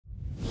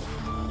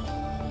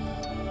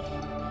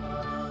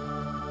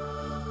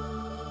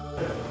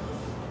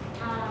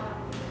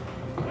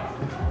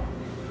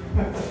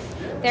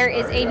There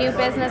is a new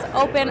business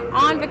open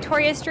on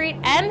Victoria Street,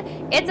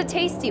 and it's a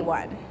tasty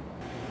one.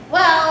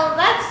 Well,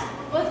 that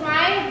was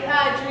my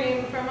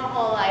dream for my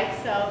whole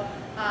life. So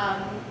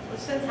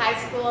since high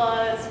school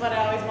is what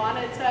I always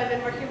wanted. So I've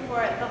been working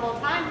for it the whole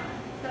time.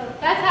 So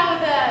that's how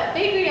the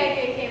bakery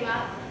idea came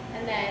up.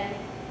 And then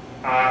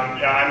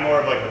yeah, I'm more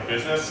of like the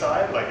business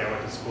side. Like I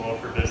went to school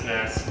for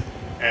business,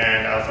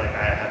 and I was like,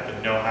 I had the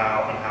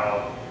know-how on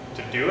how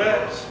to do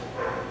it.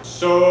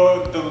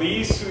 So the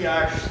lease we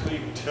actually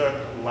took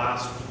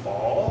last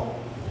fall,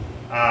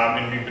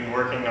 and we've been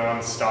working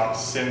non-stop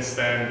since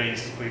then,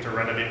 basically to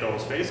renovate the whole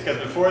space. Because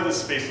before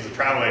this space was a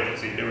travel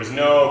agency, there was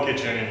no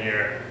kitchen in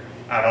here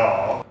at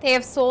all. They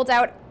have sold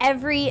out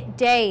every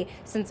day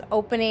since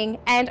opening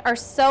and are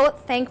so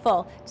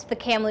thankful to the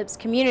Kamloops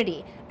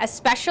community,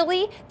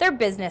 especially their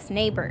business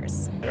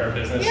neighbors. Our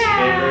business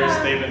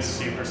neighbors, they've been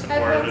super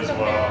supportive as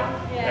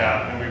well.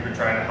 Yeah, and we've been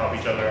trying to help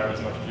each other out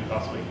as much as we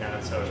possibly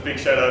can. So big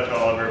shout out to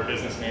all of our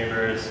business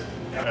neighbors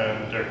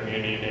and our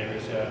community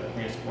neighbors,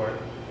 community support.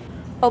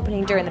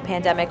 Opening during the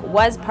pandemic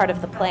was part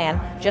of the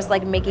plan, just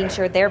like making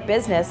sure their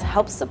business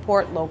helps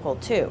support local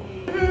too.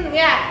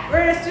 Yeah,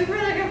 we're super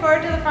looking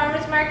forward to the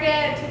farmers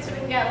market so we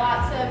can get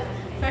lots of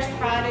fresh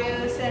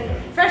produce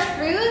and fresh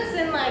fruits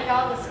and like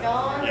all the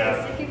scones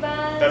and sticky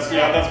buns.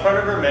 That's part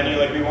of our menu.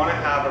 Like we want to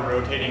have a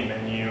rotating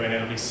menu and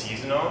it'll be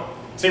seasonal.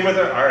 Same with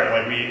our art.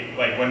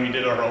 Like when we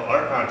did our whole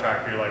art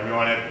contract, we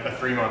wanted a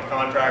 3-month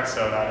contract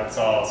so that it's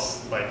all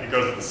like it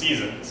goes with the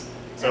seasons.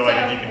 So like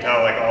if you can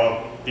tell, like all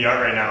of the art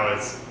right now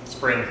is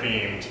spring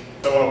themed.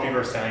 So while people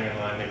are standing in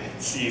line, they can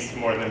see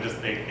more than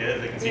just big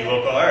kids. They can see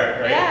local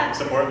art, right? Yeah.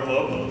 Support the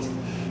locals.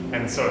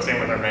 And so same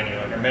with our menu.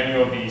 Like our menu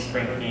will be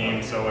spring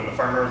themed. So when the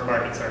farmers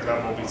market starts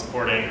up, we'll be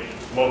supporting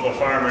local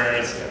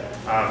farmers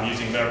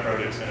using their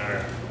produce in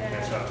our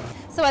shop.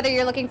 So whether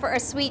you're looking for a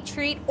sweet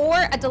treat or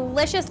a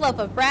delicious loaf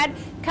of bread,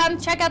 come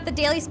check out the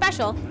daily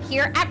special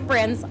here at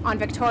Brynn's on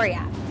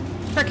Victoria.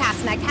 For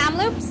Castanet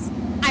Kamloops,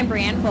 I'm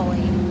Brynn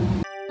Foley.